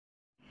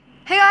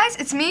guys,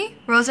 it's me,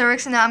 Rosa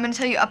Ricks, and now I'm going to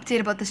tell you an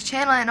update about this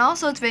channel, and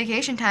also it's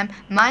vacation time.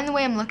 Mind the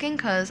way I'm looking,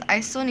 because I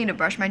still need to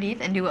brush my teeth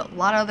and do a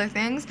lot of other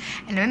things,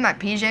 and I'm in my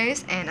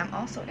PJs, and I'm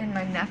also in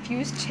my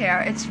nephew's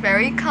chair. It's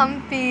very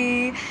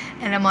comfy,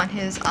 and I'm on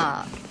his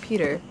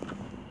computer.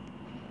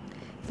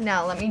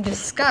 Now let me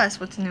discuss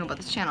what's new about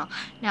this channel.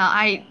 Now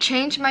I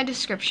changed my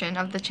description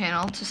of the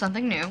channel to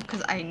something new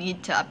because I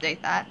need to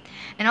update that.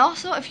 And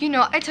also, if you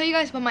know, I tell you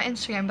guys about my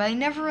Instagram, but I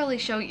never really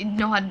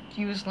know how to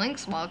use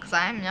links well because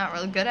I'm not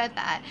really good at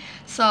that.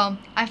 So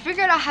I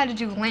figured out how to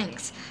do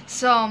links.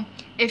 So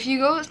if you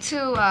go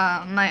to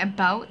my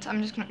about,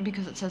 I'm just gonna,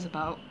 because it says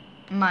about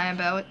on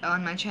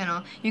my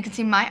channel, you can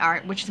see my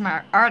art, which is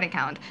my art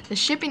account. The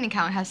shipping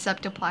account has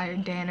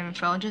Septiplier, Dan, and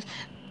Metrologist.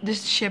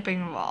 There's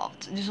shipping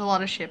involved. There's a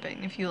lot of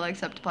shipping if you like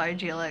Septiplier,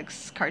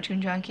 GLX, Cartoon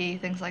Junkie,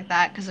 things like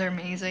that, because they're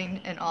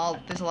amazing and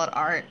there's a lot of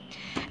art.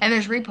 And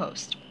there's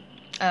repost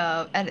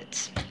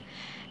edits.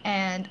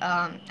 And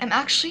I'm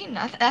actually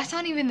that's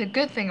not even the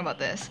good thing about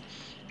this.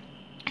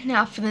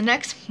 Now for the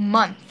next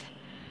month,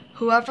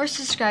 whoever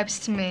subscribes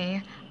to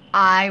me,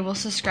 I will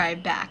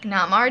subscribe back.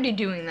 Now I'm already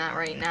doing that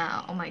right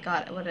now. Oh my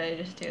god, what did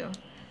I just do?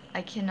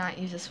 I cannot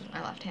use this with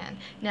my left hand.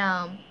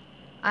 Now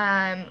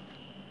I'm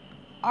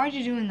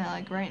already doing that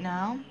like right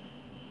now.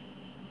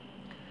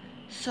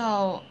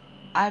 So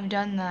I've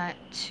done that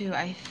to,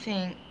 I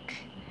think,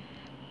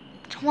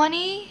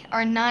 20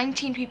 or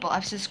 19 people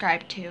I've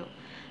subscribed to.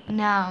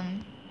 Now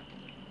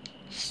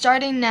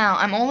starting now,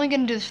 I'm only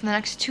gonna do this for the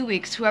next 2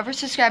 weeks. Whoever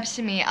subscribes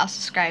to me, I'll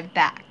subscribe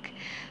back.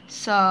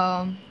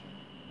 So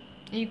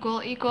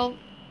equal.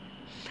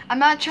 I'm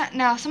not trying.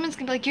 Now someone's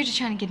gonna be like, you're just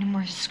trying to get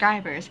more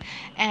subscribers,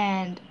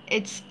 and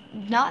it's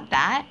not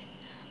that,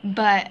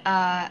 but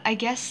I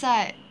guess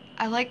that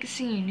I like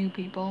seeing new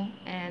people,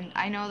 and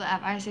I know that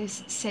if I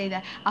say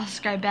that I'll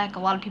subscribe back, a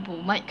lot of people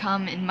might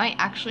come and might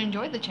actually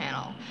enjoy the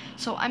channel.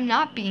 So I'm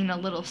not being a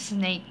little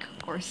snake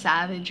or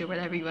savage or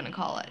whatever you want to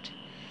call it.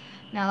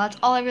 Now that's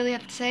all I really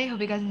have to say.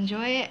 Hope you guys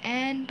enjoy it,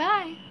 and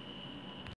bye!